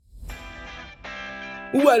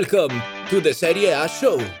Welcome to the Serie A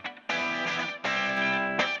show.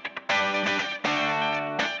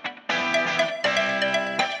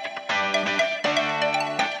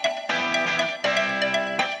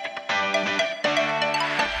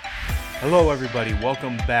 Hello everybody,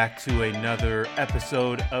 welcome back to another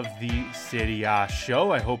episode of the Serie A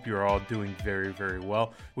show. I hope you're all doing very, very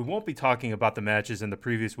well. We won't be talking about the matches in the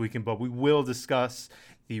previous weekend, but we will discuss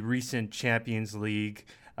the recent Champions League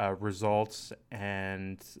results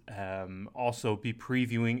and also be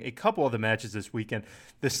previewing a couple of the matches this weekend.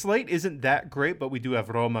 The slate isn't that great, but we do have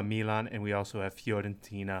Roma-Milan and we also have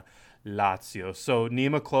Fiorentina-Lazio. So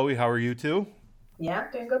Nima, Chloe, how are you two? Yeah,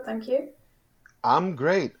 doing good, thank you. I'm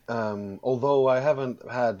great, although I haven't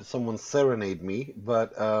had someone serenade me,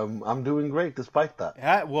 but I'm doing great despite that.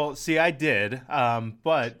 Yeah, well, see, I did,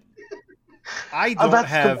 but I don't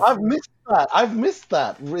have... I've missed that. I've missed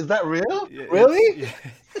that. Is that real? Really?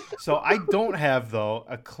 So I don't have, though,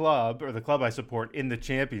 a club, or the club I support, in the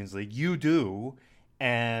Champions League. You do,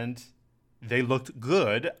 and they looked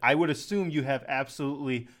good. I would assume you have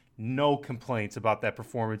absolutely no complaints about that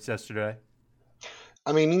performance yesterday.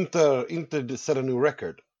 I mean, Inter set a new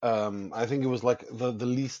record. I think it was like the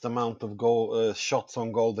least amount of shots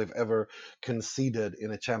on goal they've ever conceded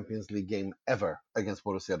in a Champions League game ever against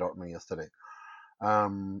Borussia Dortmund yesterday.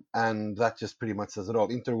 And that just pretty much says it all.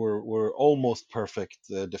 Inter were almost perfect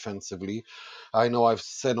defensively. I know I've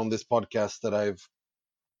said on this podcast that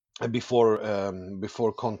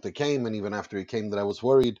before Conte came and even after he came that I was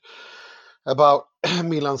worried about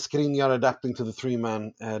Milan Skriniar adapting to the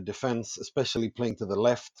three-man defense, especially playing to the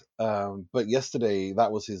left. But yesterday,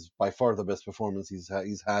 that was by far the best performance he's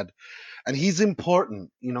had, and he's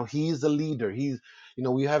important. You know, he's a leader.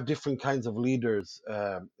 We have different kinds of leaders.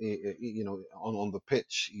 On the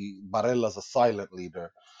pitch. Barella's a silent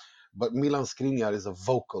leader, but Milan Skriniar is a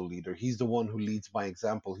vocal leader. He's the one who leads by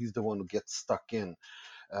example. He's the one who gets stuck in.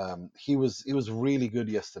 He was really good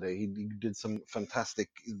yesterday. He did some fantastic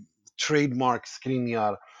trademark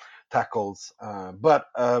Skriniar tackles. But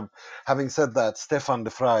having said that, Stefan de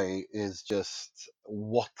Vrij is just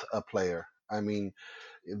what a player. I mean,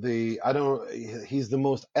 he's the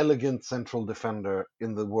most elegant central defender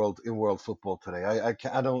in the world in world football today.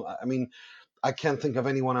 I can't think of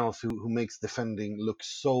anyone else who makes defending look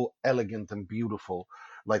so elegant and beautiful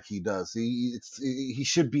like he does. He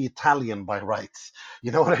should be Italian by rights.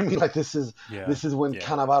 You know what I mean? Like this is when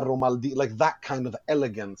Cannavaro, Maldini, like that kind of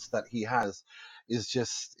elegance that he has is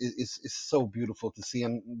just is so beautiful to see.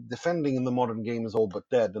 And defending in the modern game is all but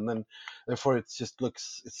dead. And then therefore it's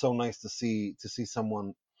so nice to see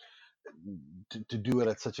someone to do it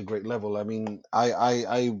at such a great level. I mean,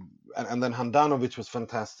 and then Handanovic was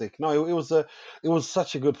fantastic. No, it was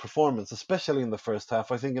such a good performance, especially in the first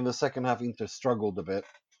half. I think in the second half, Inter struggled a bit,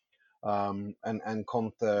 and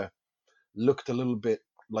Conte looked a little bit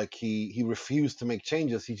like he refused to make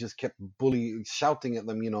changes. He just kept shouting at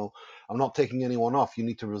them. I'm not taking anyone off. You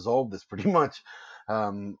need to resolve this, pretty much.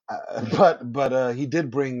 But he did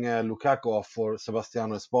bring Lukaku off for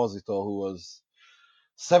Sebastiano Esposito, who was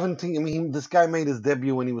 17. I mean, this guy made his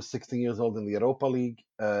debut when he was 16 years old in the Europa League,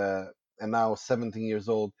 and now 17 years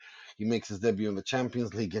old, he makes his debut in the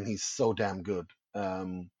Champions League, and he's so damn good.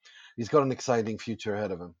 He's got an exciting future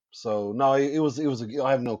ahead of him. So no,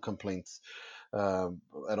 I have no complaints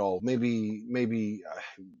at all. Maybe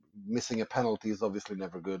missing a penalty is obviously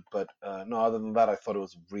never good, but no, other than that, I thought it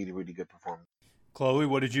was a really, really good performance. Chloe,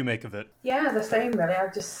 what did you make of it? Yeah, the same really.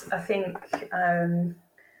 I think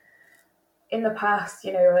in the past,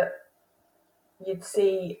 you'd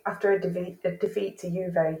see after a defeat to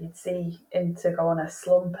Juve, you'd see Inter go on a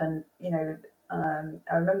slump, and I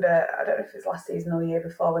remember, I don't know if it was last season or the year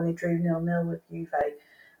before, when they drew 0-0 with Juve,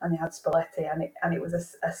 and they had Spalletti, and it was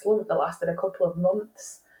a slump that lasted a couple of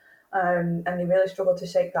months, and they really struggled to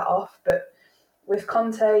shake that off. But with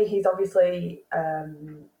Conte, he's obviously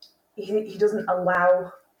he doesn't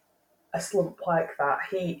allow a slump like that.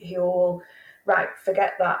 He'll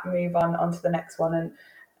forget that, move on to the next one.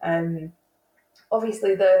 And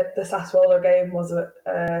obviously the Sassuolo game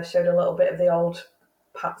showed a little bit of the old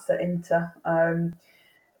Pats at Inter,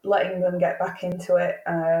 letting them get back into it,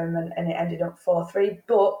 and it ended up 4-3.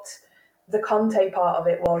 But the Conte part of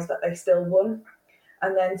it was that they still won.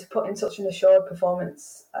 And then to put in such an assured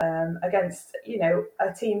performance against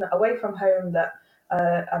a team away from home that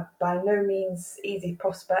are by no means easy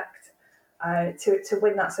prospect, to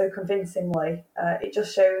win that so convincingly, it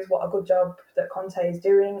just shows what a good job that Conte is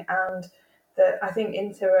doing, and that I think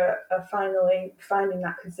Inter are finally finding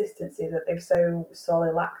that consistency that they've so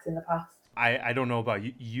sorely lacked in the past. I don't know about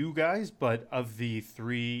you guys, but of the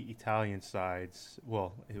three Italian sides,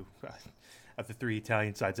 well, of the three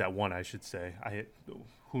Italian sides that won, I should say.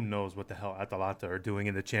 Who knows what the hell Atalanta are doing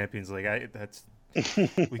in the Champions League?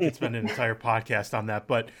 We could spend an entire podcast on that.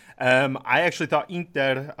 But I actually thought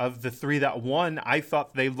Inter, of the three that won, I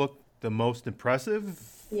thought they looked the most impressive.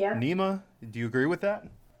 Yeah. Nima, do you agree with that?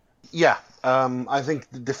 Yeah, I think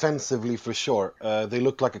defensively for sure. They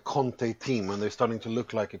look like a Conte team, and they're starting to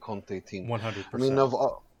look like a Conte team. 100%. I mean,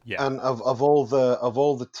 of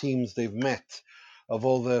all the teams they've met, of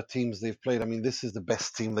all the teams they've played, I mean, this is the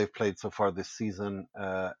best team they've played so far this season,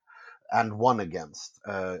 and won against.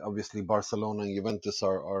 Obviously, Barcelona and Juventus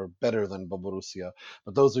are better than Borussia,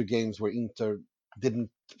 but those are games where Inter didn't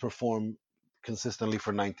perform consistently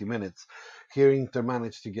for 90 minutes. Here, Inter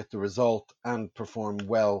managed to get the result and perform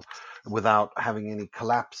well without having any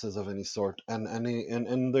collapses of any sort. And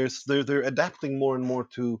they're adapting more and more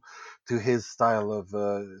to his style of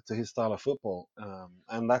football,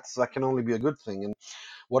 and that can only be a good thing. And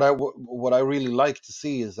what I really like to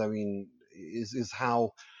see is, I mean, is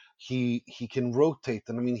how he can rotate.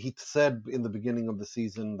 And I mean, he said in the beginning of the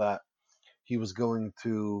season that he was going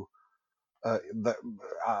to that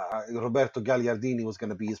Roberto Gagliardini was going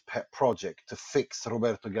to be his pet project to fix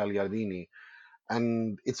Roberto Gagliardini,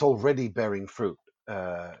 and it's already bearing fruit.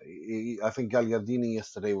 I think Gagliardini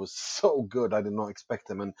yesterday was so good. I did not expect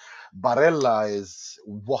him. And Barella is,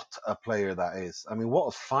 what a player that is. I mean, what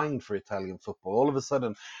a find for Italian football. All of a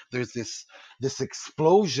sudden, there's this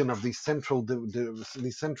explosion of these central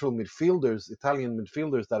midfielders, Italian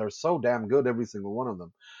midfielders, that are so damn good, every single one of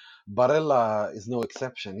them. Barella is no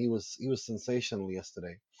exception. He was sensational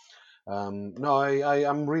yesterday. No,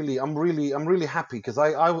 I'm really happy, because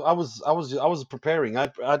I was preparing.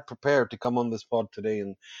 I'd prepared to come on this pod today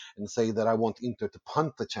and say that I want Inter to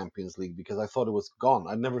punt the Champions League, because I thought it was gone.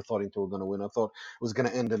 I never thought Inter were going to win. I thought it was going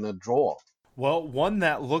to end in a draw. Well, one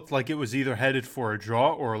that looked like it was either headed for a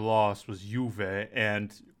draw or a loss was Juve.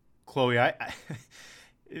 And Chloe,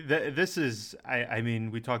 this is, I mean,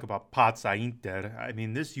 we talk about Pazza Inter. I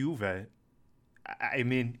mean, this Juve, I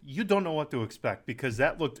mean, you don't know what to expect, because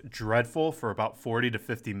that looked dreadful for about 40 to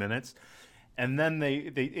 50 minutes. And then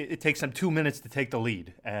it takes them 2 minutes to take the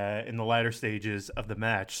lead in the latter stages of the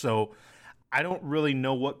match. So I don't really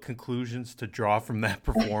know what conclusions to draw from that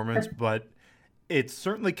performance, but it's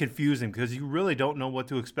certainly confusing, because you really don't know what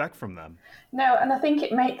to expect from them. No, and I think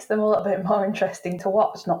it makes them a little bit more interesting to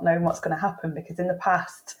watch, not knowing what's going to happen, because in the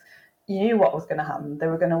past, you knew what was going to happen. They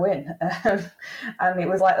were going to win. And it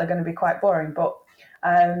was likely going to be quite boring. But,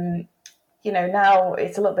 now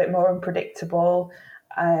it's a little bit more unpredictable.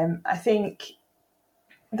 I think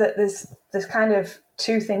that there's kind of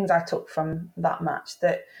two things I took from that match.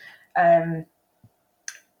 That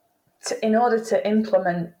in order to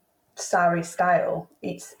implement Sarri's style,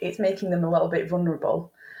 it's making them a little bit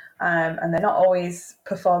vulnerable, and they're not always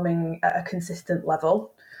performing at a consistent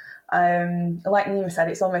level. Like Nima said,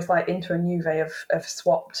 it's almost like Inter and Juve have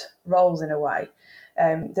swapped roles in a way.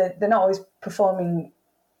 They're not always performing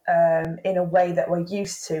in a way that we're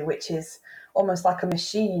used to, which is almost like a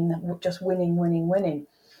machine, just winning.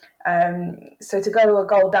 So to go a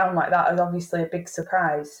goal down like that is obviously a big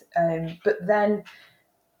surprise. But then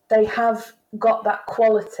they have got that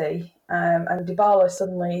quality, and Dybala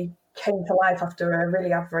suddenly came to life after a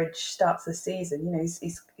really average start to the season. You know,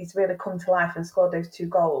 he's really come to life and scored those 2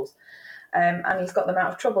 goals, and he's got them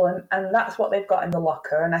out of trouble, and that's what they've got in the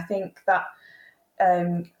locker. And I think that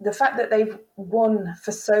the fact that they've won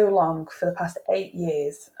for so long, for the past 8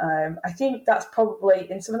 years, I think that's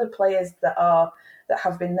probably, in some of the players that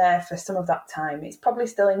have been there for some of that time, it's probably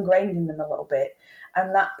still ingrained in them a little bit.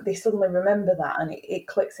 And that they suddenly remember that, and it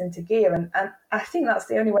clicks into gear. And I think that's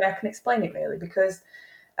the only way I can explain it, really, because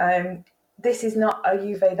this is not a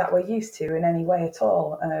Juve that we're used to in any way at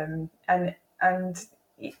all. And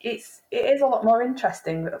it is a lot more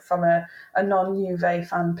interesting from a non-Juve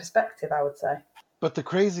fan perspective, I would say. But the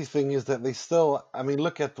crazy thing is that they still, I mean,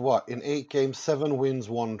 look at what, in 8 games, 7 wins,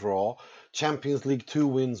 1 draw, Champions League, 2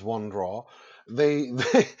 wins, 1 draw. They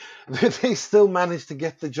still managed to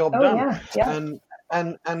get the job done. Yeah.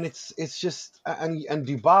 And it's just, and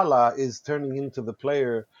Dybala is turning into the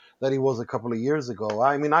player that he was a couple of years ago.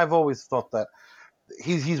 I mean, I've always thought that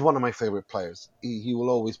he's one of my favorite players. He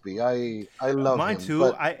will always be. I love him. Mine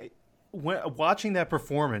too. Watching that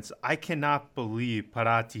performance, I cannot believe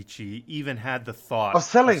Paratici even had the thought of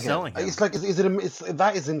selling him. him. It's like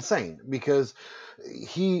that is insane, because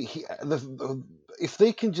if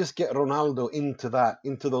they can just get Ronaldo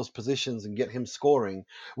into those positions and get him scoring,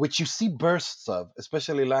 which you see bursts of,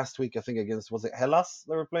 especially last week, I think against, was it Hellas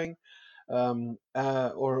they were playing?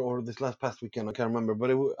 or this last past weekend. I can't remember,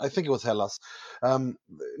 but I think it was Hellas. Um,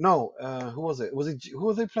 no, who was it? Who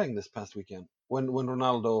were they playing this past weekend when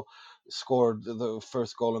Ronaldo scored the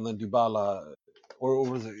first goal and then Dybala, or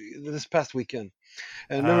was it this past weekend?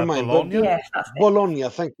 Never mind. But Bologna? Yes, that's it. Bologna,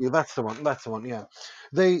 thank you. That's the one. That's the one. Yeah,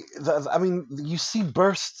 I mean, you see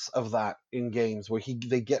bursts of that in games where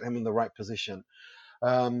they get him in the right position.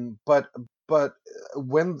 But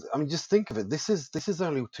when I mean, just think of it. This is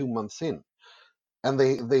only 2 months in, and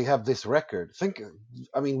they have this record.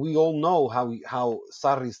 I mean, we all know how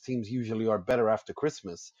Sarri's teams usually are better after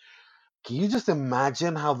Christmas. Can you just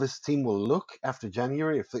imagine how this team will look after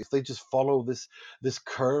January if they just follow this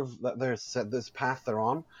curve that they're set, this path they're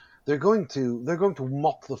on? They're going to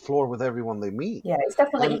mop the floor with everyone they meet. Yeah, it's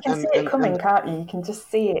definitely, you can see it coming, can't you? You can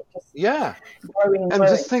just see it just Yeah, growing. and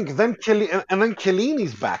just think then then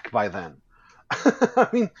Chiellini's back by then. I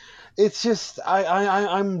mean, it's just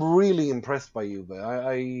I'm really impressed by Juve.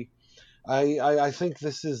 I think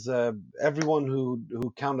this is everyone who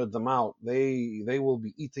counted them out. They will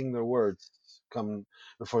be eating their words come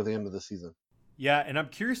before the end of the season. Yeah, and I'm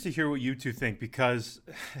curious to hear what you two think because,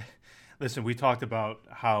 listen, we talked about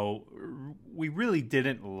how we really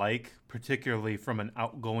didn't like, particularly from an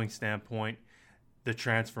outgoing standpoint, the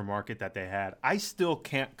transfer market that they had. I still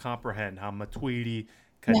can't comprehend how Matuidi,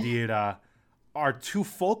 Khedira are two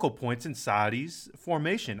focal points in Sarri's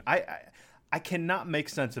formation. I cannot make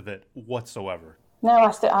sense of it whatsoever.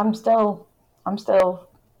 No, I'm still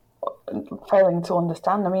failing to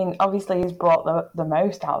understand. I mean, obviously he's brought the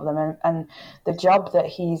most out of them, and the job that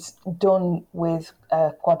he's done with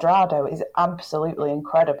Cuadrado is absolutely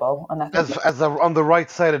incredible. And I think On the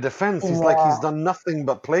right side of defense, he's done nothing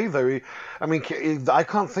but play there. I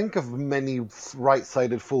can't think of many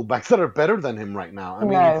right-sided fullbacks that are better than him right now. I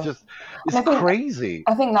mean, it's crazy.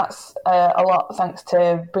 I think that's a lot thanks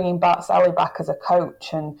to bringing Sarri back as a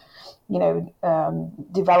coach and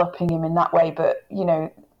developing him in that way. But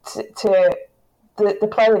to the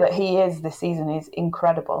player that he is this season is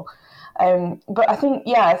incredible. But I think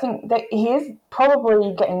that he is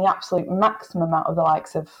probably getting the absolute maximum out of the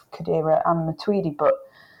likes of Khedira and Matuidi, but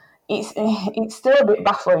it's still a bit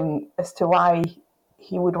baffling as to why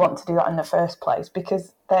he would want to do that in the first place,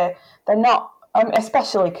 because they're not,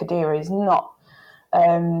 especially Khedira is not,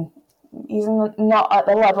 he's not at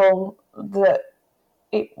the level that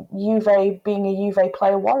Juve, being a Juve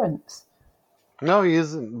player, warrants. No, he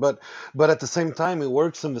isn't. But at the same time, it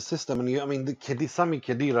works in the system. And Sami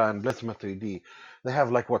Khedira and Blaise Matuidi, they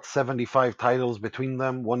have 75 titles between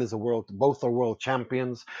them. Both are world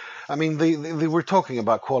champions. I mean, they were talking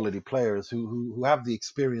about quality players who have the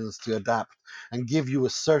experience to adapt and give you a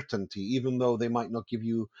certainty, even though they might not give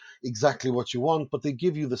you exactly what you want, but they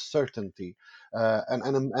give you the certainty. And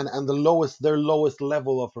their lowest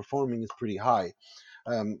level of performing is pretty high.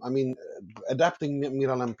 Adapting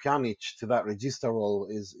Miralem Pjanic to that Regista role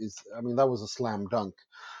that was a slam dunk.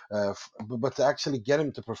 But to actually get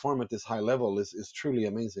him to perform at this high level is truly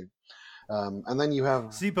amazing. And then you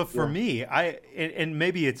have but for me, and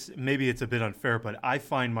maybe it's a bit unfair, but I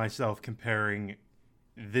find myself comparing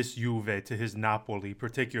this Juve to his Napoli,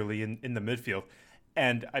 particularly in the midfield,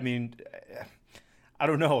 and I mean, I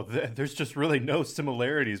don't know. There's just really no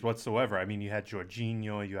similarities whatsoever. I mean, you had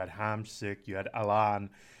Jorginho, you had Hamsik, you had Alan.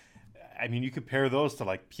 I mean, you compare those to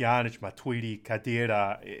Pjanic, Matuidi,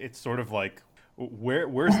 Khedira. It's sort of like,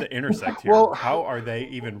 where's the intersect here? Well, how are they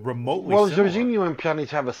even remotely similar? Jorginho and Pjanic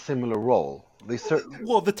have a similar role.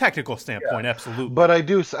 The technical standpoint, absolutely. But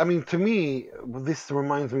to me, this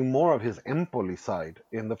reminds me more of his Empoli side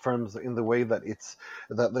in the way that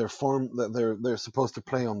they're supposed to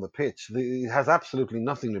play on the pitch. It has absolutely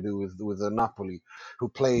nothing to do with the Napoli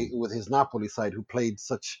with his Napoli side who played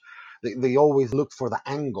such. They always looked for the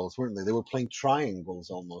angles, weren't they? They were playing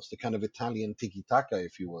triangles almost, a kind of Italian tiki-taka,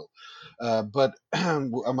 if you will. But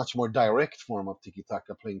a much more direct form of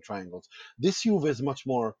tiki-taka, playing triangles. This Juve is much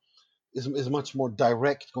more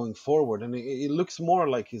direct going forward, and it looks more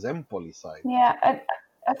like his Empoli side. Yeah,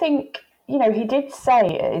 I think, he did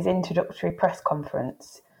say at his introductory press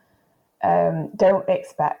conference, don't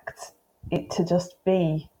expect it to just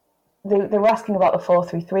be... They were asking about the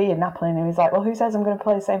 4-3-3 in Napoli, and he was like, well, who says I'm going to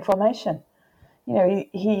play the same formation?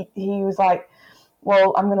 He was like,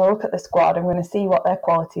 well, I'm going to look at the squad, I'm going to see what their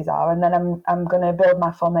qualities are, and then I'm going to build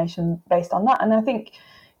my formation based on that. And I think,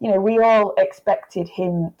 we all expected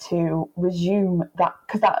him to resume that,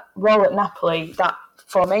 because that role at Napoli, that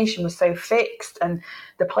formation was so fixed, and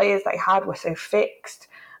the players they had were so fixed,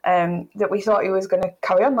 that we thought he was going to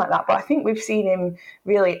carry on like that. But I think we've seen him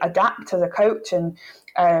really adapt as a coach and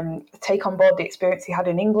take on board the experience he had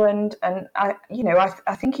in England. And I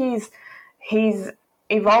think he's he's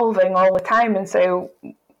evolving all the time, and so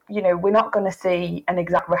we're not going to see an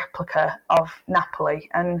exact replica of Napoli,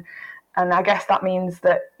 and I guess that means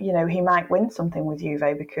that he might win something with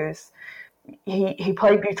Juve because he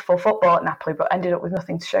played beautiful football at Napoli, but ended up with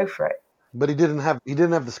nothing to show for it. But he didn't have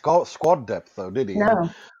the squad depth though, did he? No.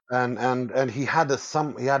 And he had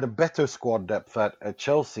a better squad depth at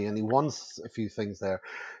Chelsea, and he won a few things there.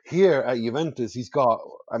 Here at Juventus, he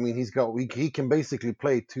can basically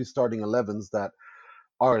play two starting 11s that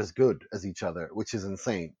are as good as each other, which is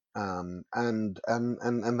insane. And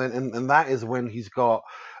that is when he's got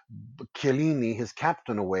Chiellini, his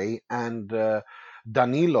captain, away, and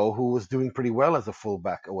Danilo, who was doing pretty well as a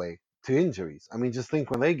fullback, away to injuries. I mean, just think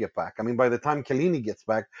when they get back. I mean, by the time Chiellini gets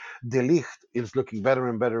back, De Ligt is looking better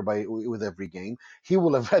and better with every game. He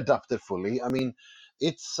will have adapted fully. I mean,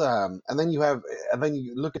 it's and then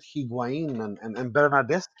you look at Higuain and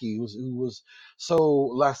Bernardeschi, who was so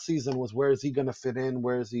last season was, where is he going to fit in?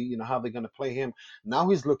 Where is he? How are they going to play him? Now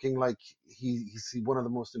he's looking like he's one of the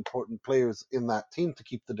most important players in that team to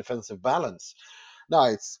keep the defensive balance. Now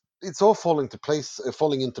it's all falling into place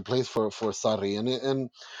for Sarri, and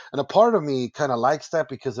a part of me kind of likes that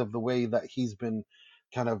because of the way that he's been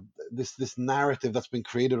kind of this narrative that's been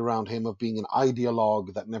created around him of being an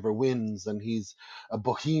ideologue that never wins, and he's a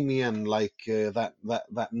bohemian like that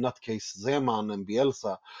nutcase Zeman and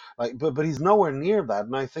Bielsa, but he's nowhere near that,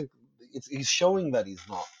 and I think he's showing that he's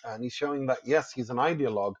not, and he's showing that yes, he's an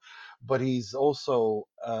ideologue, but he's also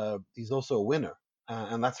a winner.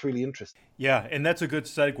 And that's really interesting. Yeah, and that's a good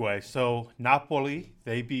segue. So Napoli,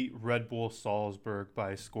 they beat Red Bull Salzburg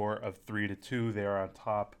by a score of 3-2. They're on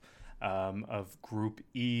top of Group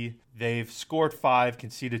E. They've scored 5,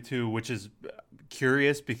 conceded 2, which is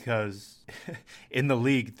curious because in the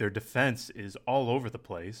league, their defense is all over the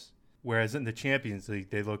place. Whereas in the Champions League,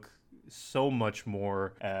 they look so much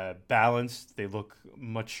more balanced. They look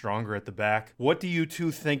much stronger at the back. What do you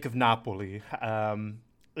two think of Napoli?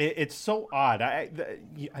 It's so odd. I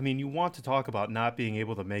mean, you want to talk about not being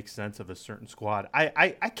able to make sense of a certain squad.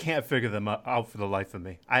 I can't figure them out for the life of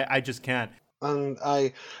me. I just can't. And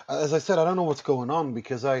as I said, I don't know what's going on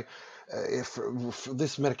because if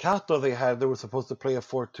this Mercato they were supposed to play a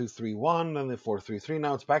 4-2-3-1 and the 4-3-3.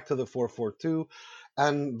 Now it's back to the 4-4-2,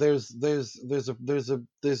 and there's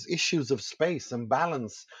issues of space and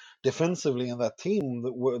balance defensively in that team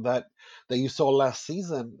that you saw last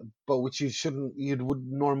season, but which you would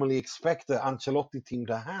normally expect the Ancelotti team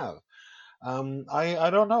to have. I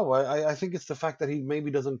don't know. I think it's the fact that he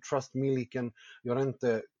maybe doesn't trust Milik and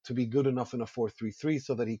Llorente to be good enough in a 4-3-3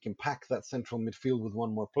 so that he can pack that central midfield with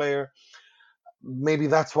one more player. Maybe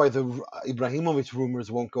that's why the Ibrahimovic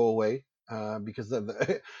rumors won't go away. Because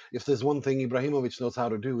if there's one thing Ibrahimovic knows how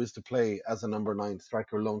to do is to play as a number 9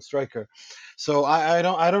 striker, lone striker. So I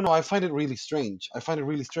don't know. I find it really strange. And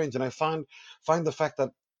I find the fact that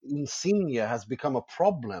Insigne has become a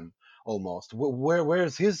problem almost.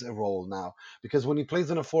 Where's his role now? Because when he plays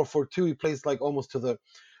in a 4-4-2, he plays like almost to the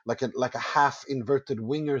like a half inverted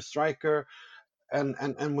winger striker.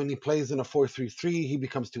 And when he plays in a 4-3-3, he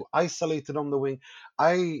becomes too isolated on the wing.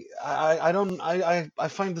 I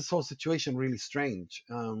find this whole situation really strange,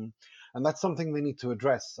 and that's something they need to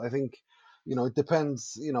address. I think, it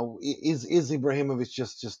depends. Is Ibrahimovic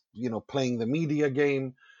just playing the media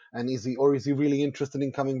game, and is he really interested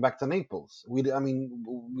in coming back to Naples?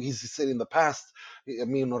 He's said in the past.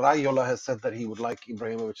 Raiola has said that he would like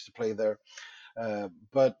Ibrahimovic to play there.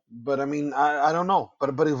 But I mean, I don't know, but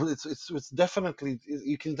it's definitely,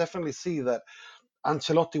 you can definitely see that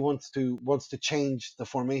Ancelotti wants to change the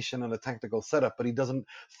formation and the tactical setup, but he doesn't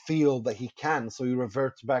feel that he can, so he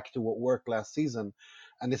reverts back to what worked last season,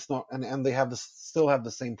 and it's not, and they still have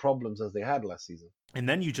the same problems as they had last season. And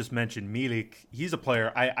then you just mentioned Milik. He's a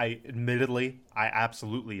player I admittedly, I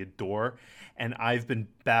absolutely adore, and I've been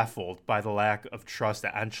baffled by the lack of trust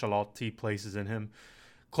that Ancelotti places in him.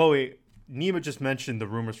 Chloe, Nima just mentioned the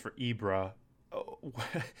rumors for Ibra.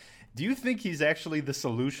 Do you think he's actually the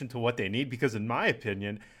solution to what they need? Because in my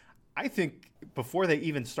opinion, I think before they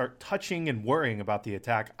even start touching and worrying about the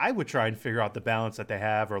attack, I would try and figure out the balance that they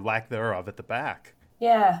have or lack thereof at the back.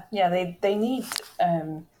 Yeah, they need,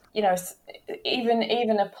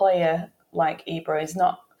 even a player like Ibra is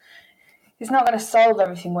not. He's not going to solve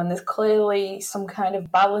everything when there's clearly some kind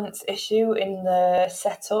of balance issue in the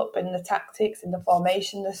setup, in the tactics, in the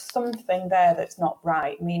formation. There's something there that's not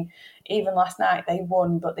right. I mean, even last night they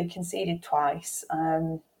won, but they conceded twice.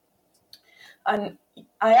 And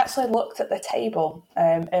I actually looked at the table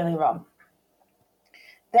earlier on.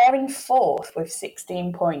 They're in 4th with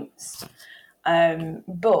 16 points.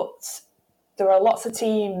 But there are lots of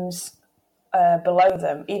teams below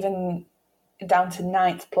them, even down to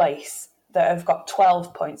ninth place that have got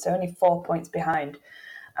 12 points, so only 4 points behind.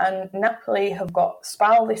 And Napoli have got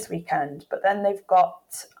Spal this weekend, but then they've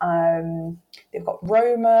got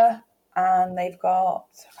Roma, and they've got,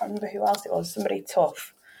 I can't remember who else it was, somebody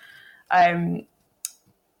tough. Atalanta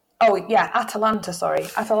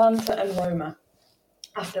and Roma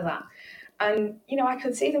after that. And, I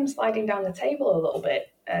can see them sliding down the table a little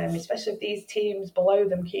bit, especially if these teams below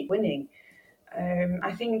them keep winning.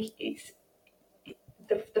 I think it's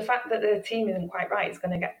the fact that the team isn't quite right is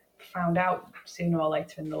going to get found out sooner or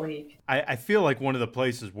later in the league. I feel like one of the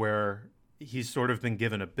places where he's sort of been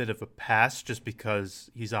given a bit of a pass just because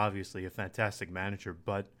he's obviously a fantastic manager.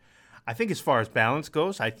 But I think as far as balance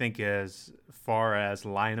goes, I think as far as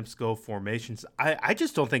lineups go, formations, I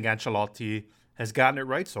just don't think Ancelotti has gotten it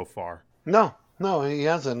right so far. No, he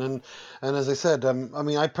hasn't. And as I said,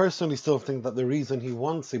 I personally still think that the reason he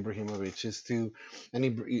wants Ibrahimovic is to, and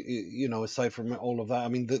he, aside from all of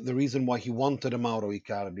that, the reason why he wanted Mauro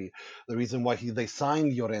Icardi, the reason why they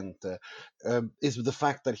signed Llorente, is the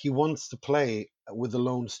fact that he wants to play with a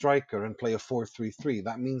lone striker and play a 4-3-3.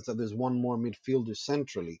 That means that there's one more midfielder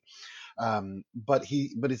centrally. But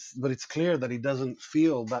it's clear that he doesn't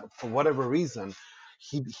feel that, for whatever reason,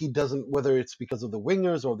 he doesn't, whether it's because of the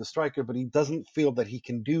wingers or the striker, but he doesn't feel that he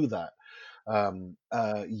can do that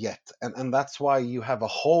yet, and that's why you have a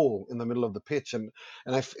hole in the middle of the pitch, and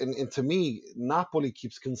to me, Napoli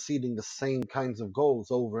keeps conceding the same kinds of goals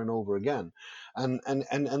over and over again, and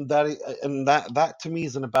that to me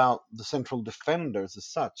isn't about the central defenders as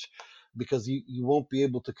such, because you won't be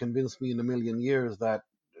able to convince me in a million years that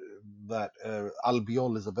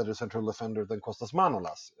Albiol is a better central defender than Kostas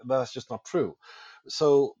Manolas. That's just not true.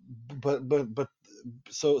 So I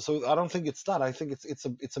don't think it's that. I think it's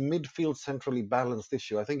a midfield centrally balanced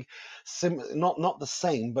issue. I think not the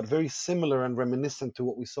same, but very similar and reminiscent to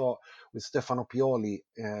what we saw with Stefano Pioli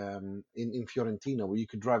in Fiorentina, where you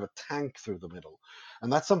could drive a tank through the middle,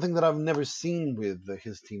 and that's something that I've never seen with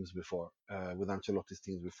his teams before, with Ancelotti's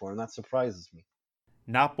teams before, and that surprises me.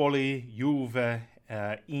 Napoli, Juve,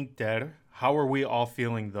 Inter. How are we all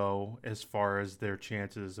feeling, though, as far as their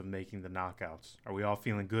chances of making the knockouts? Are we all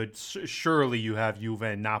feeling good? Surely you have Juve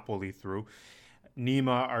and Napoli through.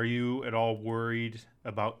 Nima, are you at all worried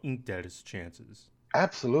about Inter's chances?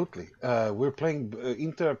 Absolutely. We're playing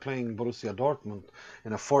Inter are playing Borussia Dortmund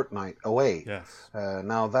in a fortnight away. Yes.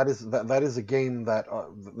 Now that is a game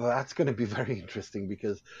that's going to be very interesting,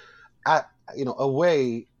 because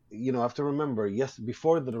away, you have to remember,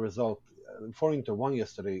 before the result, before Inter won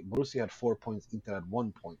yesterday, Borussia had 4 points, Inter had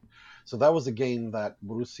 1 point. So that was a game that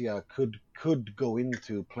Borussia could go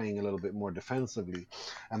into playing a little bit more defensively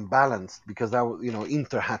and balanced, because that was,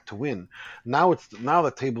 Inter had to win. Now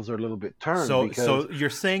the tables are a little bit turned. So you're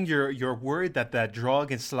saying you're worried that draw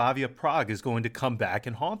against Slavia Prague is going to come back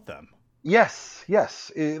and haunt them? Yes,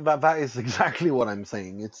 that is exactly what I'm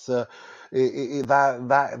saying. It's that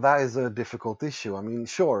is a difficult issue.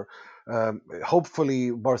 Sure.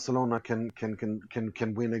 Hopefully Barcelona can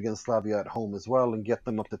win against Slavia at home as well and get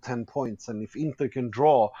them up to 10 points. And if Inter can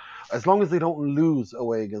draw, as long as they don't lose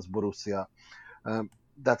away against Borussia,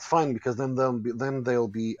 that's fine, because then they'll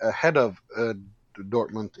be ahead of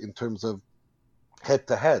Dortmund in terms of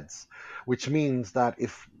head-to-heads, which means that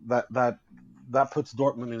if that puts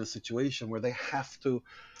Dortmund in a situation where they have to,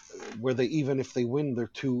 even if they win their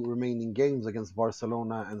two remaining games against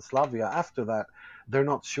Barcelona and Slavia, after that, they're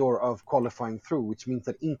not sure of qualifying through, which means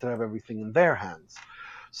that Inter have everything in their hands.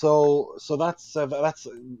 So that's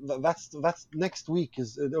next week,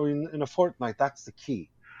 or in a fortnight. That's the key.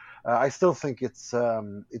 I still think it's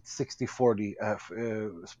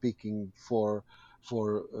 60-40 speaking for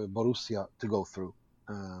Borussia to go through.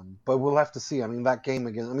 But we'll have to see. That game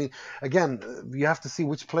again. You have to see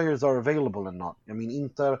which players are available and not.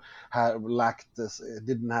 Inter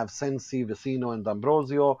didn't have Sensi, Vecino, and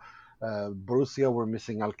D'Ambrosio. Borussia were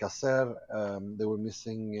missing Alcacer. They were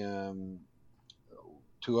missing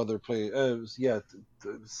two other players.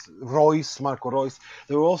 Marco Reus.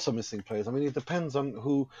 They were also missing players. It depends on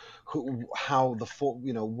how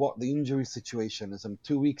what the injury situation is. And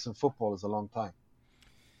 2 weeks in football is a long time.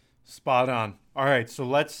 Spot on. All right, so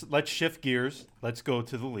let's shift gears. Let's go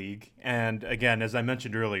to the league. And again, as I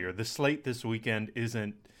mentioned earlier, the slate this weekend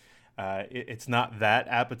isn't it's not that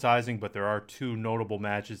appetizing, but there are two notable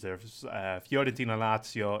matches. There's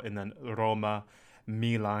Fiorentina-Lazio and then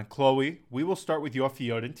Roma-Milan. Chloe, we will start with your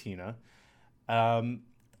Fiorentina.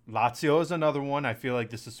 Lazio is another one. I feel like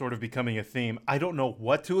this is sort of becoming a theme. I don't know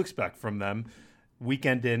what to expect from them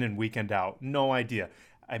weekend in and weekend out. No idea.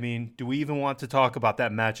 Do we even want to talk about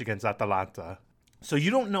that match against Atalanta? So you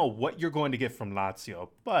don't know what you're going to get from Lazio,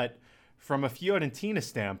 but From a Fiorentina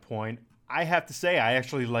standpoint, I have to say I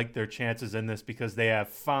actually like their chances in this because they have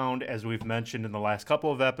found, as we've mentioned in the last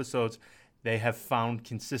couple of episodes, they have found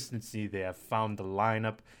consistency. They have found the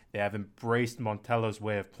lineup. They have embraced Montella's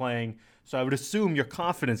way of playing. So I would assume your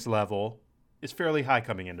confidence level is fairly high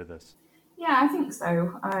coming into this. Yeah, I think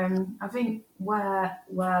so. I think where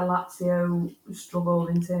Lazio struggled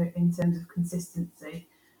in terms of consistency,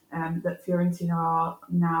 that Fiorentina are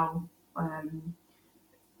now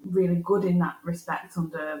really good in that respect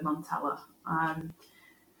under Montella.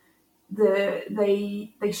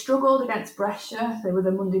 They struggled against Brescia. They were the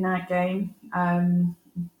Monday night game.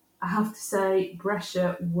 I have to say,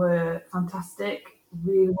 Brescia were fantastic.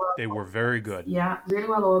 Really well. They were very good. Yeah, really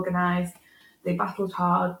well organised. They battled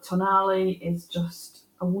hard. Tonali is just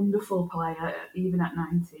a wonderful player, even at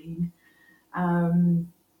 19. And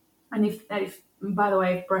if by the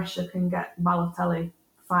way, if Brescia can get Balotelli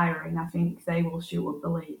firing, I think they will shoot up the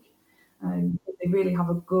league. They really have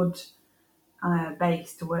a good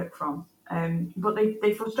base to work from. But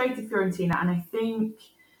they frustrated Fiorentina, and I think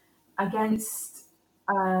against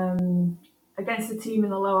the team in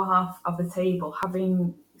the lower half of the table,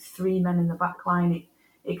 having three men in the back line,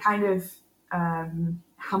 it kind of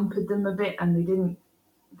hampered them a bit, and they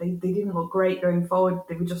didn't look great going forward.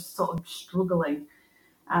 They were just sort of struggling.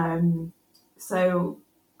 So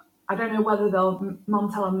I don't know whether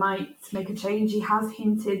Montella might make a change. He has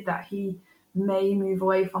hinted that he may move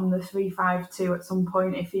away from the 3-5-2 at some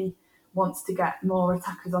point if he wants to get more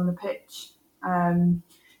attackers on the pitch.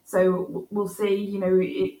 So we'll see. You know,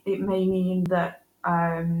 it may mean that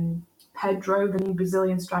Pedro, the new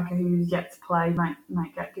Brazilian striker who's yet to play, might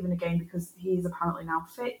get given a game because he is apparently now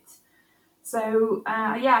fit. So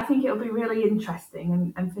I think it'll be really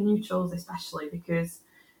interesting, and for neutrals especially, because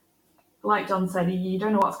like John said, you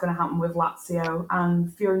don't know what's going to happen with Lazio and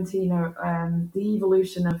Fiorentina. The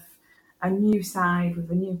evolution of a new side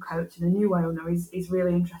with a new coach and a new owner is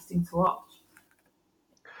really interesting to watch.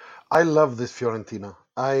 I love this Fiorentina.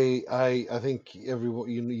 I think everyone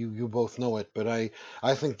you both know it, but I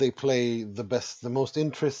think they play the best, the most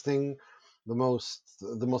interesting, the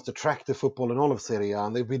most attractive football in all of Serie A,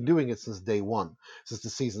 and they've been doing it since day one, since the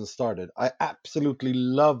season started. I absolutely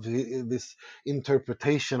love this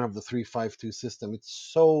interpretation of the 3-5-2 system.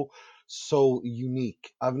 It's so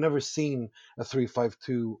unique. I've never seen a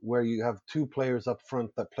 3-5-2 where you have two players up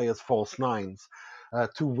front that play as false nines,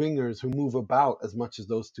 two wingers who move about as much as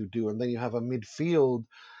those two do, and then you have a midfield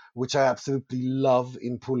which I absolutely love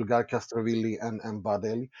in Pulgar, Castrovilli, and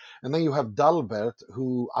Badelli. And then you have Dalbert,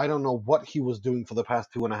 who I don't know what he was doing for the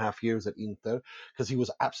past 2.5 years at Inter, because he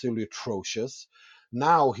was absolutely atrocious.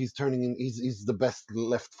 Now he's turning in, he's the best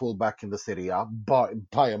left fullback in the Serie A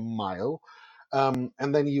by a mile. And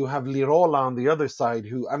then you have Lirola on the other side,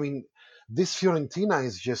 who, I mean, this Fiorentina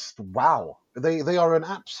is just wow. They are an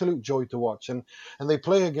absolute joy to watch, and they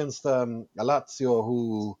play against Lazio,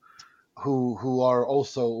 who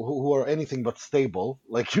are anything but stable,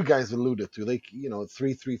 like you guys alluded to. They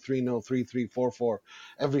 3-3-3, no 3-3-4-4,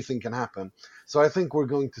 everything can happen. So I think we're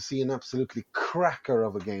going to see an absolutely cracker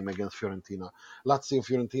of a game against Fiorentina. Lazio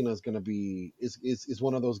Fiorentina is going to be is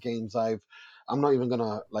one of those games I'm not even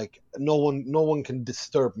gonna no one can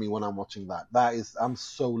disturb me when I'm watching that. I'm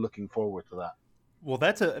so looking forward to that. Well,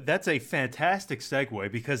 that's a fantastic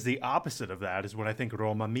segue, because the opposite of that is what I think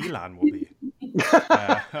Roma-Milan will be.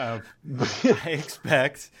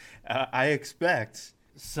 I expect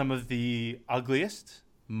some of the ugliest,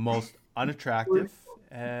 most unattractive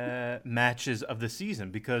matches of the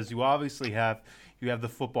season, because you obviously have the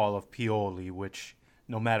football of Pioli, which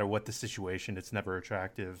no matter what the situation, it's never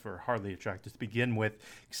attractive or hardly attractive to begin with,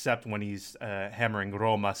 except when he's hammering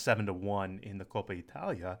Roma 7-1 in the Coppa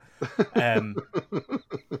Italia. And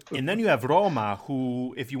then you have Roma,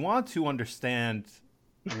 who, if you want to understand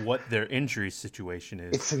what their injury situation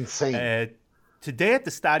is, it's insane. Today at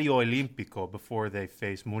the Stadio Olimpico, before they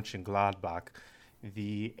face Mönchengladbach,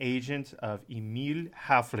 the agent of Emil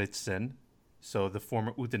Hafritzen, so the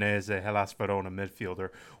former Udinese Hellas Verona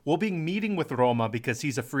midfielder, will be meeting with Roma because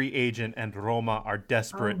he's a free agent and Roma are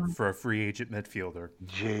desperate for a free agent midfielder.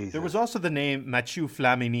 Jesus. There was also the name Mathieu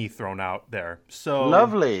Flamini thrown out there. So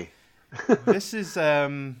lovely. This is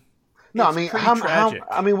no, I mean, tragic.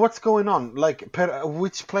 I mean, what's going on?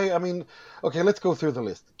 Which player? I mean, okay, let's go through the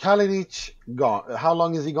list. Kalinic gone. How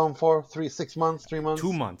long is he gone for? 6 months, 3 months?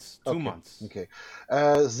 2 months. 2 okay. months. Okay.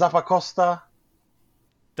 Zappacosta.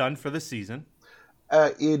 Done for the season.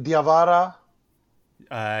 Diawara.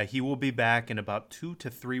 He will be back in about 2 to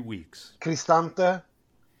 3 weeks. Cristante.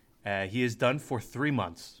 He is done for 3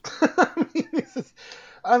 months.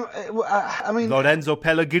 I mean, Lorenzo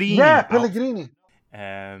Pellegrini. Yeah, Pellegrini.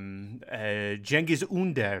 Cengiz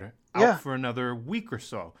Under out for another week or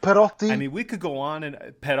so. Perotti. I mean, we could go on, and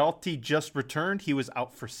Perotti just returned. He was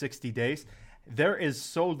out for 60 days. There is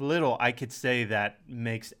so little I could say that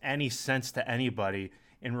makes any sense to anybody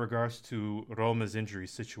in regards to Roma's injury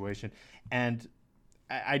situation. And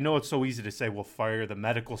I know it's so easy to say, we'll fire the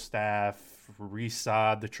medical staff,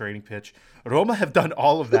 resod the training pitch. Roma have done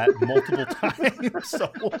all of that multiple times.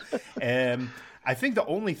 So I think the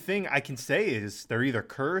only thing I can say is they're either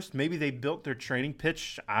cursed. Maybe they built their training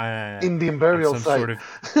pitch on Indian burial some site. sort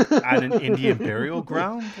of on an Indian burial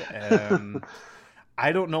ground.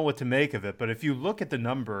 I don't know what to make of it, but if you look at the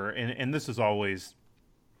number, and this is always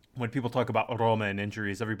when people talk about Roma and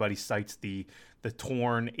injuries, everybody cites the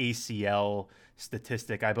torn ACL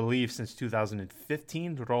statistic. I believe since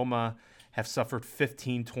 2015, Roma have suffered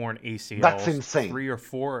 15 torn ACLs. That's insane. Three or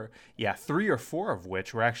four of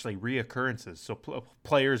which were actually reoccurrences. So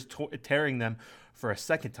players tearing them for a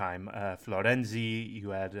second time. Florenzi, you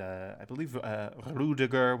had, I believe,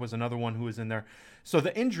 Rudiger was another one who was in there. So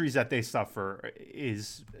the injuries that they suffer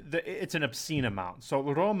it's an obscene amount. So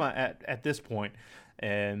Roma at this point,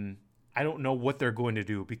 I don't know what they're going to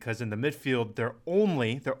do, because in the midfield, their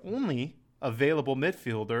only available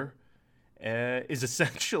midfielder is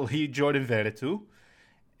essentially Jordan Veretout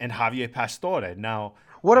and Javier Pastore. Now,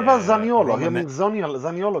 what about Zaniolo? I mean,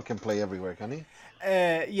 Zaniolo can play everywhere, can he?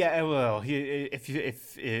 Yeah, well,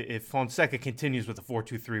 if Fonseca continues with the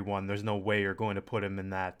 4-2-3-1, there's no way you're going to put him in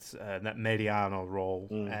that Mediano role.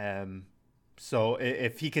 So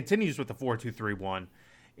if he continues with the 4-2-3-1,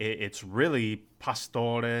 it's really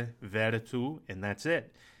Pastore, Veretout, and that's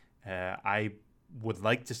it. I would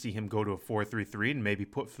like to see him go to a 4-3-3 and maybe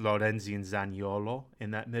put Florenzi and Zaniolo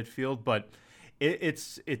in that midfield, but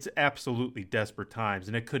it's absolutely desperate times,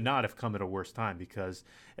 and it could not have come at a worse time because,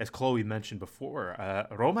 as Chloe mentioned before,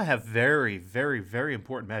 Roma have very, very, very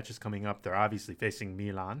important matches coming up. They're obviously facing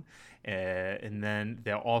Milan, and then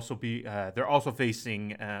they're also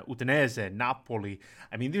facing Udinese, Napoli.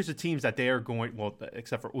 I mean, these are teams that they are going, well,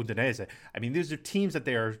 except for Udinese. I mean, these are teams that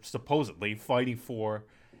they are supposedly fighting for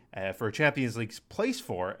a Champions League place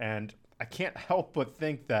for, and I can't help but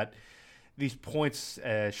think that these points,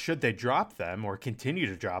 should they drop them or continue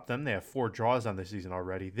to drop them, they have 4 draws on the season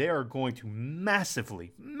already, they are going to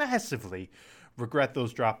massively, massively regret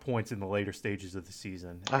those drop points in the later stages of the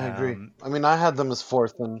season. I agree. I mean, I had them as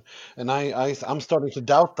 4th, and I'm starting to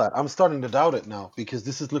doubt that. I'm starting to doubt it now because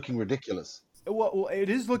this is looking ridiculous. Well, it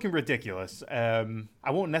is looking ridiculous. I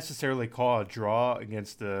won't necessarily call a draw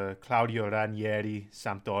against the Claudio Ranieri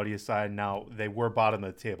Sampdoria side. Now, they were bottom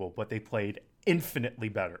of the table, but they played infinitely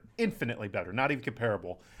better, not even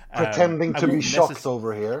comparable. Pretending to be shocked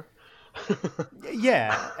over here.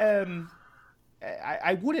 Yeah.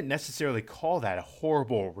 I wouldn't necessarily call that a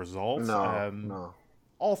horrible result. No.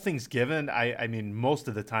 All things given, I mean, most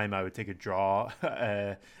of the time I would take a draw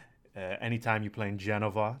anytime you play in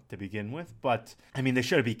Genova to begin with. But, I mean, they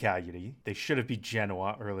should have beat Cagliari. They should have beat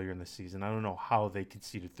Genoa earlier in the season. I don't know how they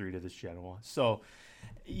conceded 3 to this Genoa. So,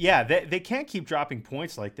 yeah, they can't keep dropping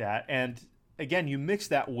points like that. And again, you mix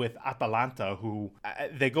that with Atalanta, who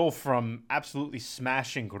they go from absolutely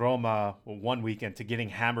smashing Roma one weekend to getting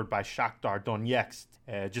hammered by Shakhtar Donetsk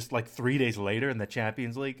just like 3 days later in the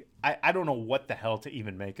Champions League. I don't know what the hell to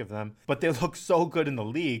even make of them, but they look so good in the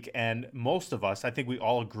league, and most of us, I think we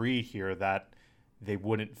all agreed here that they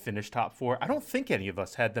wouldn't finish top 4. I don't think any of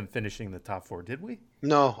us had them finishing the top 4, did we?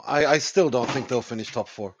 No, I still don't think they'll finish top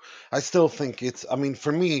 4. I still think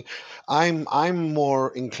for me, I'm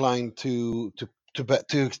more inclined to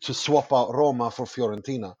swap out Roma for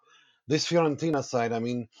Fiorentina. This Fiorentina side, I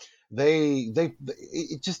mean,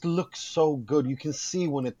 it just looks so good. You can see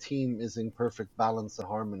when a team is in perfect balance and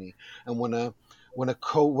harmony, and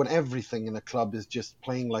when everything in a club is just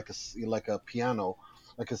playing like a piano,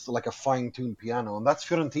 like a fine-tuned piano, and that's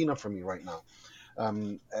Fiorentina for me right now.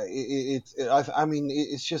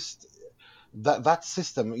 It's just that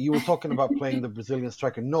system. You were talking about playing the Brazilian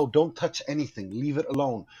striker. No, don't touch anything. Leave it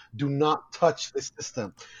alone. Do not touch this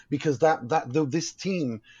system, because this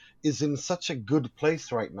team is in such a good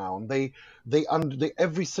place right now, and they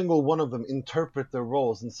every single one of them interpret their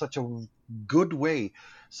roles in such a good way.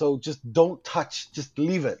 So just don't touch. Just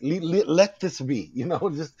leave it. Let this be.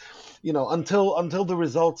 Just until the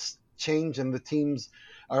results change and the teams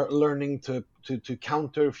are learning to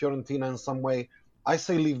counter Fiorentina in some way, I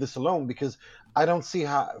say leave this alone, because I don't see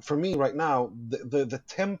how, for me right now, the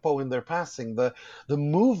tempo in their passing, the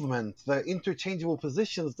movement, the interchangeable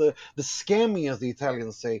positions, the scammy, as the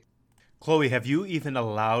Italians say. Chloe, have you even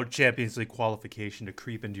allowed Champions League qualification to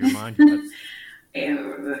creep into your mind yet?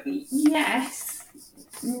 Yes,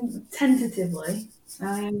 tentatively.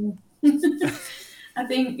 Um, I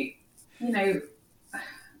think, I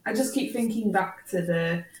just keep thinking back to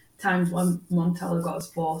the times when Montella got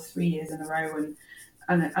us fourth 3 years in a row,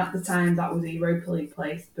 and at the time that was a Europa League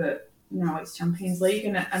place, but now it's Champions League,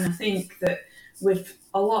 and I think that with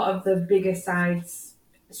a lot of the bigger sides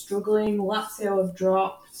struggling, Lazio have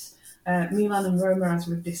dropped, Milan and Roma, as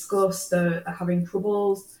we've discussed, are having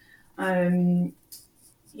troubles.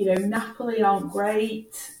 Napoli aren't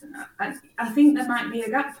great. I think there might be a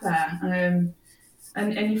gap there.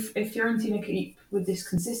 And if Fiorentina keep with this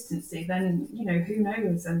consistency, then who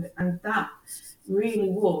knows? And that really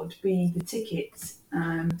would be the ticket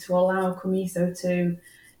to allow Comiso to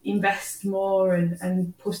invest more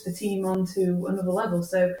and push the team on to another level.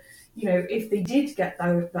 So, if they did get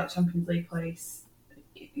that Champions League place,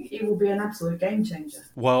 it will be an absolute game changer.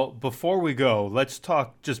 Well, before we go, let's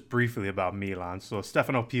talk just briefly about Milan. So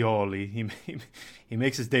Stefano Pioli, he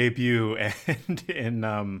makes his debut, and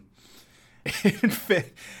in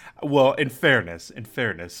fairness,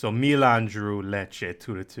 so Milan drew Lecce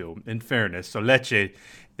 2-2. In fairness, so Lecce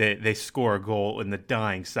they score a goal in the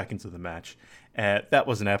dying seconds of the match. That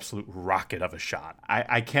was an absolute rocket of a shot.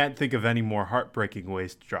 I can't think of any more heartbreaking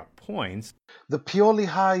ways to drop points. The Pioli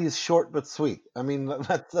high is short but sweet. I mean,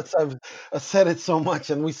 that's I've said it so much,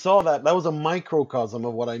 and we saw that. That was a microcosm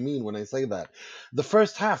of what I mean when I say that. The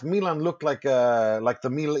first half, Milan looked like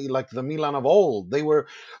the Milan of old. They were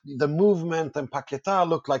the movement, and Paquetá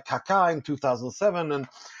looked like Kaká in 2007, and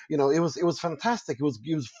it was fantastic. It was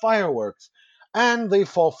fireworks. And they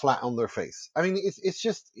fall flat on their face. I mean, it's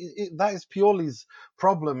just that is Pioli's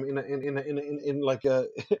problem in like a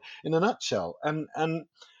in a nutshell.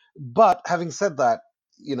 But having said that,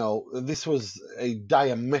 this was a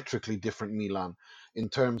diametrically different Milan in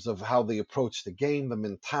terms of how they approached the game, the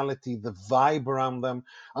mentality, the vibe around them.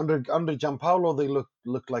 Under Gianpaolo, they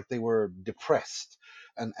looked like they were depressed.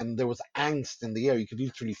 And there was angst in the air. You could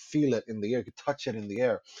literally feel it in the air. You could touch it in the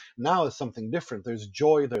air. Now it's something different. There's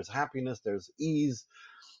joy. There's happiness. There's ease.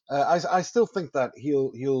 I still think that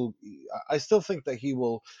I still think that he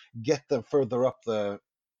will get them further up the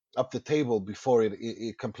table before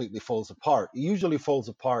it completely falls apart. It usually falls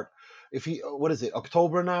apart if what is it,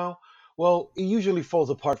 October now? Well, it usually falls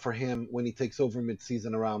apart for him when he takes over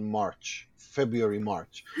mid-season around February,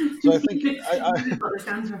 March. So I think You've got the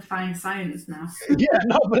sounds of fine science now. Yeah,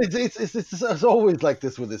 no, but it's always like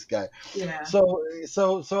this with this guy. Yeah. So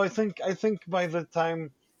I think by the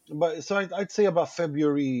time, I'd say about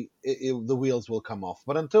February the wheels will come off.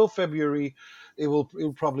 But until February, it will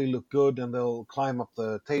probably look good, and they'll climb up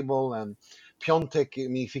the table. And Piontek, I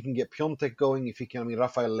mean, if he can get Piontek going,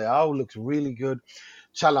 Rafael Leao looks really good.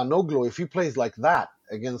 Çalhanoğlu, if he plays like that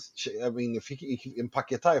against, I mean, if in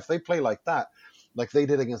Paquetá, if they play like that, like they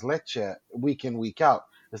did against Lecce, week in, week out,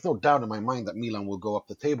 there's no doubt in my mind that Milan will go up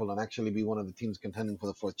the table and actually be one of the teams contending for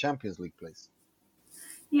the fourth Champions League place.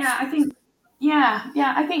 Yeah, I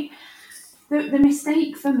think the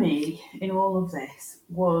mistake for me in all of this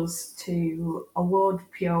was to award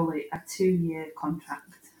Pioli a 2-year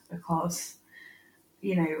contract, because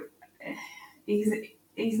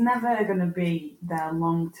he's never going to be their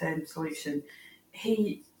long-term solution.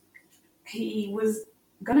 He was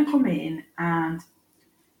going to come in and,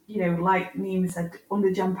 like Nima said,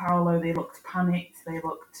 under Gianpaolo, they looked panicked. They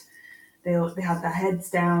had their heads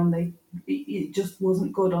down. It just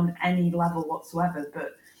wasn't good on any level whatsoever.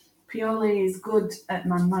 But Pioli is good at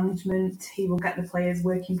man management. He will get the players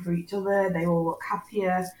working for each other. They all look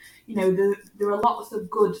happier. There are lots of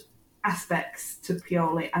good aspects to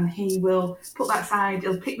Pioli, and he will put that aside.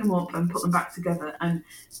 He'll pick them up and put them back together. And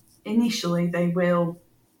initially, they will,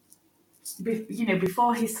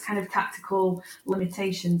 before his kind of tactical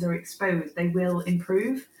limitations are exposed, they will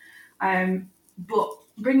improve. But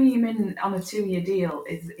bringing him in on a 2-year deal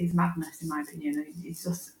is madness, in my opinion. It's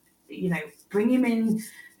just, bring him in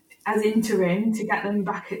as interim to get them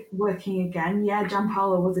back working again. Yeah,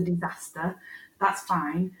 Gianpaolo was a disaster. That's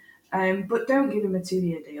fine. But don't give him a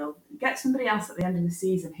 2-year deal. Get somebody else at the end of the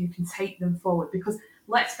season who can take them forward, because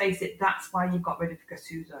let's face it, that's why you got rid of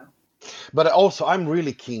Gattuso. But also, I'm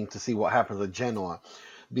really keen to see what happens at Genoa,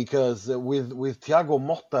 because with Thiago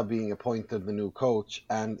Motta being appointed the new coach,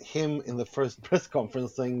 and him in the first press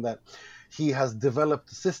conference saying that he has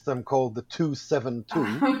developed a system called the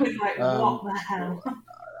 2-7-2. I was like, what the hell?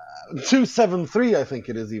 2-7-3, I think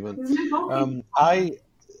it is even. I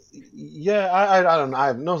don't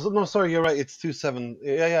know. No, sorry, you're right. It's 2-7.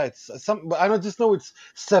 Yeah. It's some, but I just know it's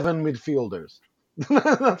 7 midfielders.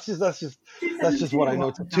 that's just what I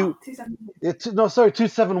know.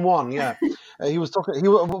 2-7-1. Yeah, He was talking.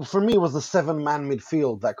 For me, it was the 7-man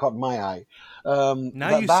midfield that caught my eye. Now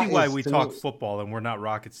That you see that why is we to me. talk football and we're not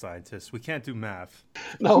rocket scientists. We can't do math.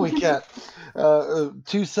 No, we can't.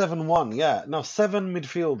 2-7-1. Yeah, no, 7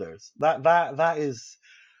 midfielders. That is.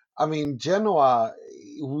 I mean, Genoa.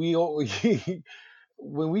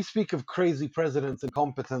 When we speak of crazy presidents and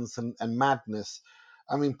competence and madness,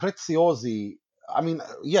 I mean Preziosi. I mean,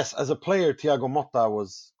 yes, as a player, Thiago Motta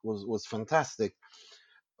was fantastic.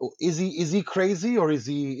 Is he crazy, or is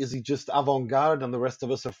he just avant garde and the rest of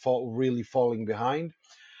us are really falling behind?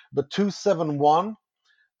 But 2-7-1.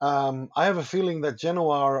 I have a feeling that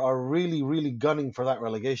Genoa are really really gunning for that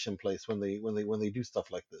relegation place when they do stuff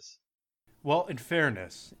like this. Well, in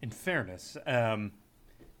fairness,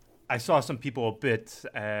 I saw some people a bit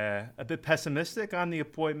pessimistic on the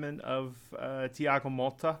appointment of Thiago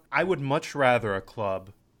Motta. I would much rather a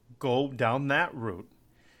club go down that route,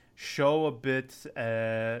 show a bit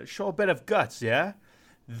of guts, yeah,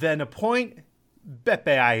 than appoint Beppe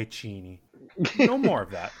Iacchini. No more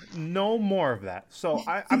of that. No more of that. So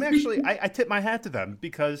I tip my hat to them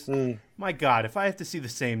because, Mm. my God, if I have to see the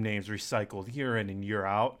same names recycled year in and year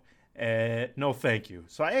out, no, thank you.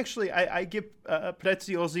 So I give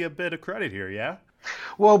Preziosi a bit of credit here. Yeah.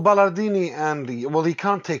 Well, Ballardini he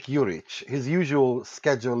can't take Juric. His usual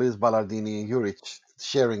schedule is Ballardini and Juric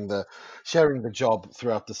sharing the job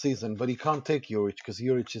throughout the season, but he can't take Juric because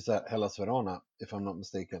Juric is at Hellas Verona, if I'm not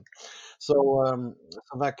mistaken. So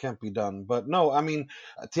that can't be done. But no, I mean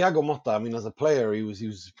Thiago Motta. I mean, as a player, he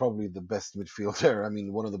was probably the best midfielder. I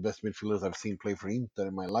mean, one of the best midfielders I've seen play for Inter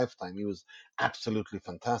in my lifetime. He was absolutely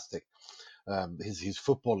fantastic. His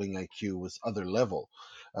footballing IQ was other level.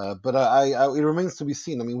 But it remains to be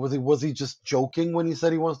seen. I mean, was he just joking when he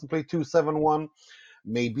said he wants to play 2-7-1?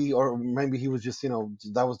 Maybe, or maybe he was just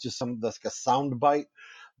that was just that's like a sound bite.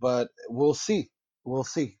 But we'll see.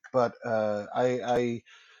 But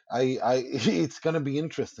it's going to be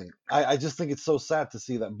interesting. I just think it's so sad to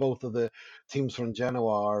see that both of the teams from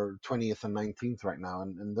Genoa are 20th and 19th right now,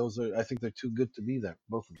 and those are, I think they're too good to be there,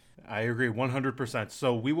 both of them. I agree 100%.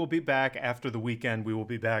 So we will be back after the weekend. We will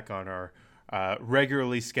be back on our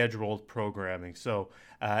regularly scheduled programming. So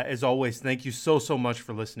as always, thank you so much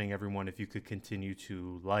for listening, everyone. If you could continue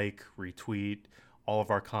to like, retweet all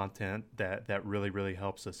of our content, that really, really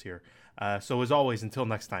helps us here. So as always, until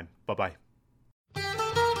next time, bye-bye.